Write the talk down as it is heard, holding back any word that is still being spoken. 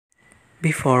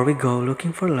Before we go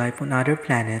looking for life on other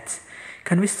planets,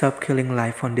 can we stop killing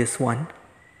life on this one?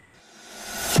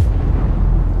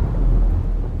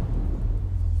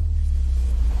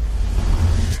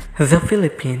 The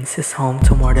Philippines is home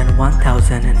to more than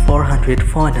 1,400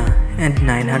 fauna and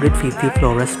 950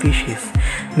 flora species,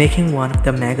 making one of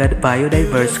the mega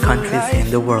biodiverse countries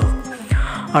in the world.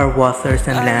 Our waters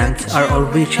and lands are all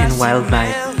rich in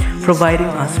wildlife, providing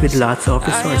us with lots of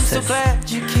resources.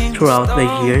 Throughout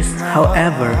the years,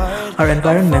 however, our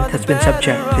environment has been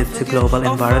subjected to global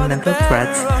environmental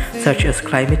threats such as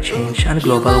climate change and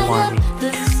global warming,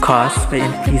 caused by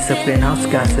increase of greenhouse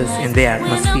gases in the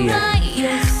atmosphere.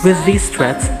 With these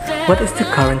threats, what is the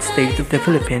current state of the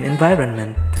Philippine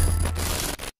environment?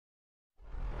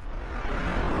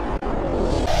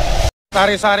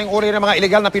 Sari-saring uri ng mga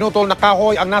ilegal na pinutol na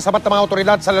kahoy ang nasabat ng mga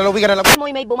otoridad sa lalawigan ng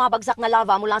Amoy may bumabagsak na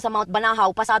lava mula sa Mount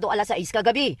Banahaw pasado alas 6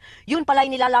 kagabi. Yun pala'y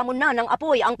nilalamon na ng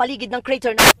apoy ang paligid ng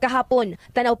crater na kahapon.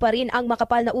 Tanaw pa rin ang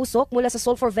makapal na usok mula sa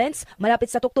sulfur vents malapit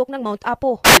sa tuktok ng Mount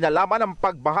Apo. Pinalaman ang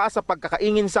pagbaha sa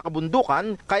pagkakaingin sa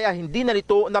kabundukan kaya hindi na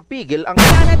nito napigil ang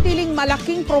nanatiling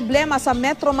malaking problema sa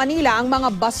Metro Manila ang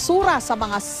mga basura sa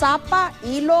mga sapa,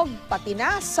 ilog, pati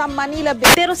na sa Manila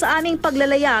Bay. Pero sa aming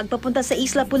paglalayag papunta sa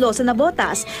Isla Pulo sa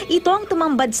Nabotas, ito ang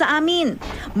tumambad sa amin.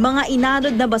 Mga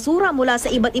inanod na basura mula sa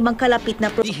iba't ibang kalapit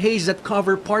na the haze that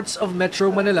cover parts of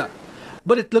Metro Manila.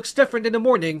 But it looks different in the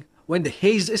morning when the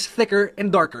haze is thicker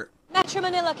and darker. Metro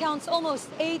Manila counts almost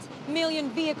 8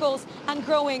 million vehicles and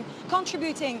growing,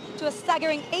 contributing to a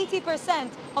staggering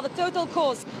 80% of the total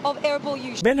cause of air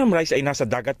pollution. Benham Rice ay nasa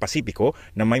dagat Pasipiko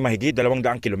na may mahigit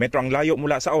 200 kilometro ang layo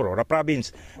mula sa Aurora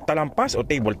Province. Talampas o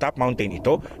tabletop mountain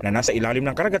ito na nasa ilalim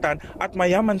ng karagatan at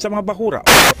mayaman sa mga bahura.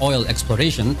 Oil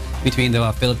exploration between the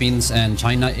Philippines and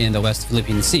China in the West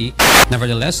Philippine Sea.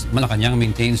 Nevertheless, Malacanang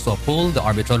maintains to uphold the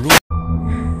arbitral rule.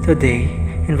 Today,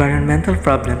 environmental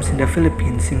problems in the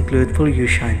Philippines include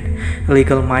pollution,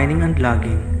 illegal mining and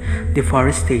logging,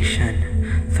 deforestation,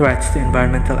 threats to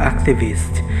environmental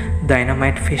activists,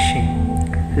 dynamite fishing,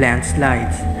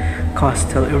 landslides,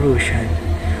 coastal erosion,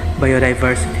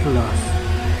 biodiversity loss,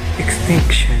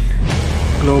 extinction,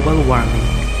 global warming,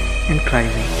 and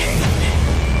climate change.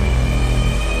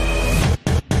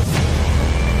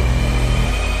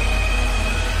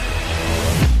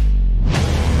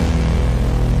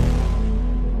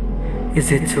 Is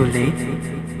it too late?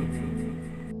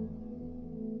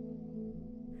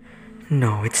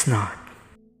 No, it's not.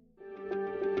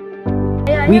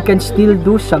 We can still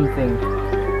do something.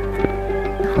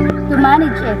 To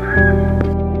manage it.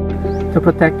 To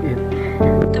protect it.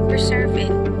 To preserve it.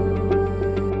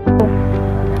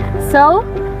 So,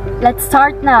 let's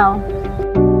start now.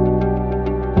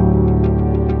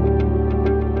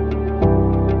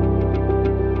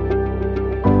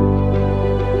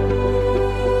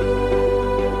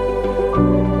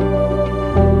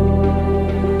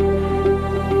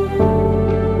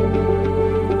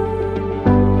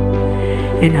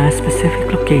 In a specific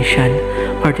location,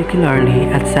 particularly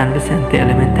at San Vicente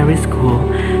Elementary School,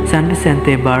 San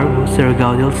Vicente Barrio,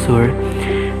 Surigao del Sur,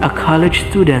 a college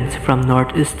student from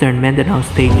Northeastern Mindanao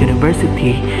State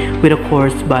University with a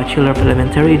course Bachelor of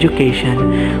Elementary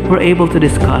Education were able to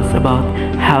discuss about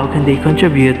how can they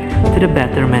contribute to the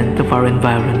betterment of our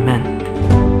environment.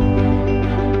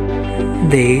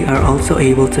 They are also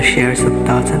able to share some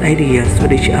thoughts and ideas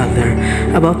with each other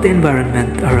about the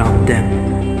environment around them.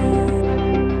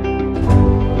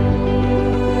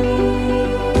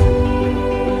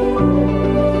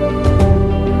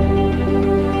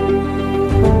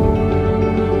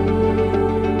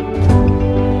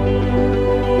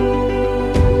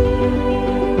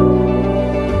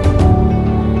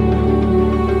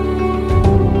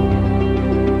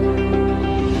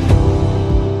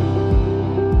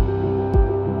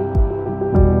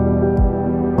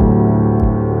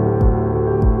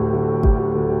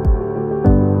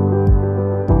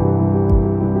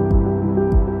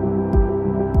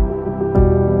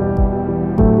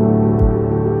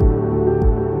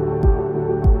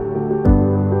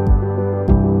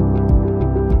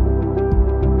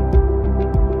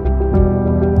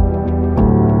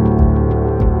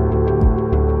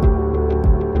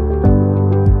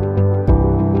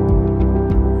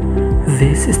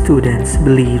 These students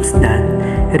believes that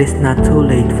it is not too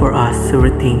late for us to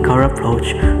rethink our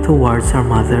approach towards our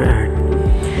Mother Earth.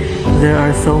 There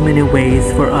are so many ways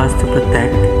for us to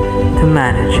protect, to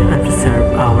manage, and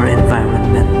preserve our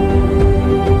environment.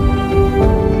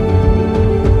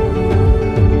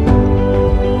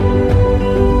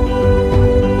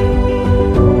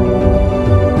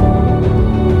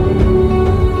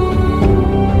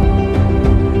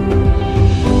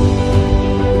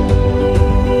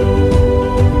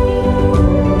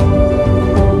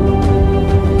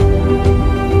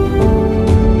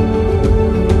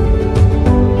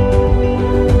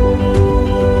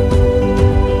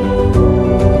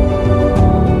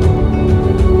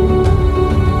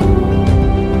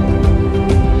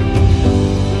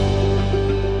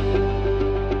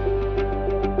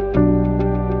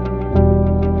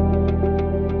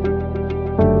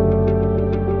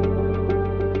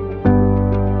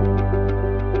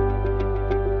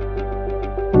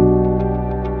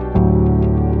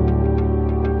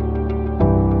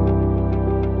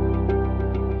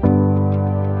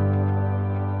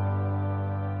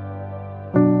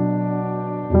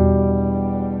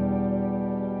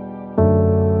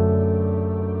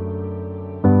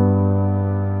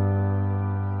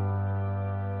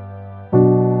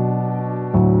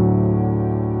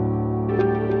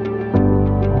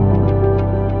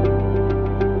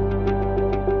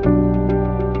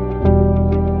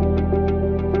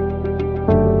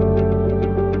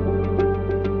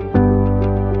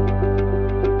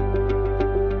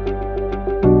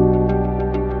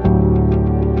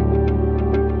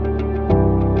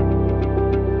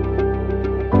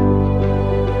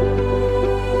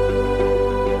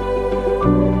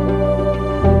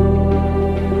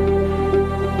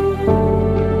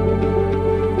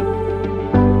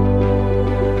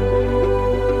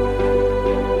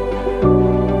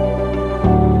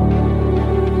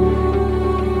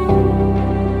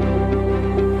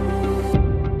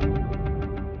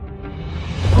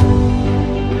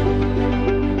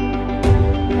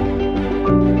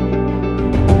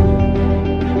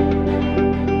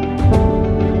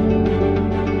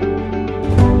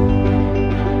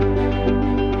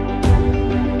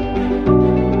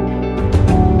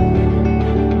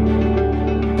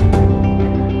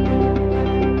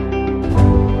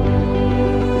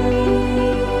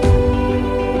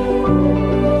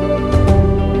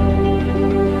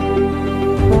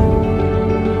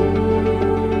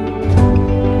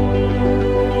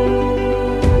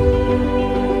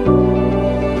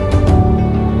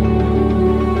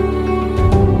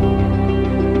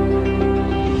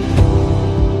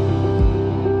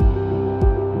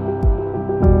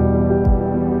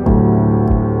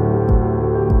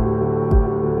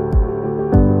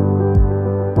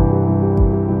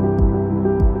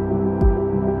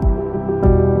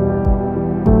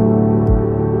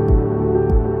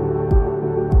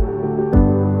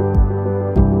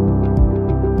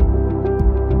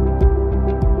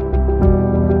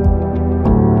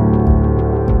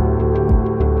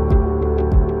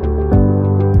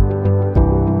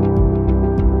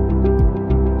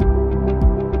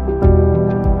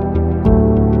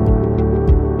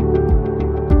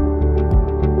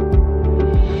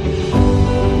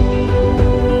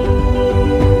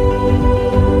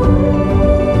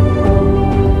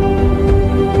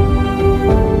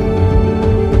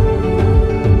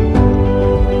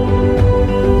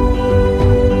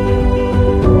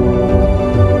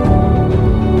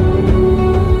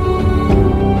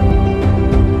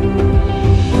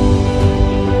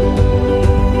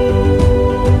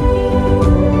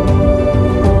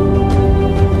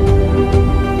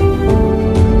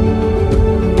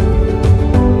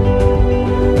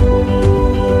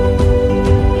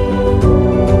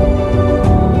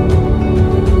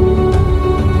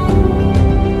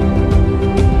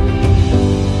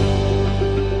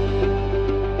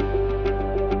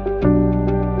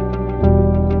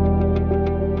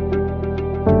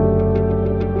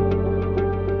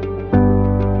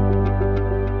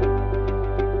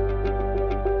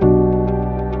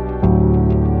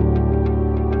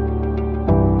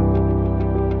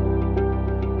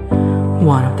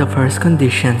 one of the first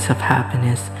conditions of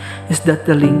happiness is that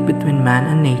the link between man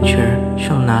and nature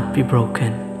shall not be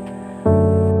broken.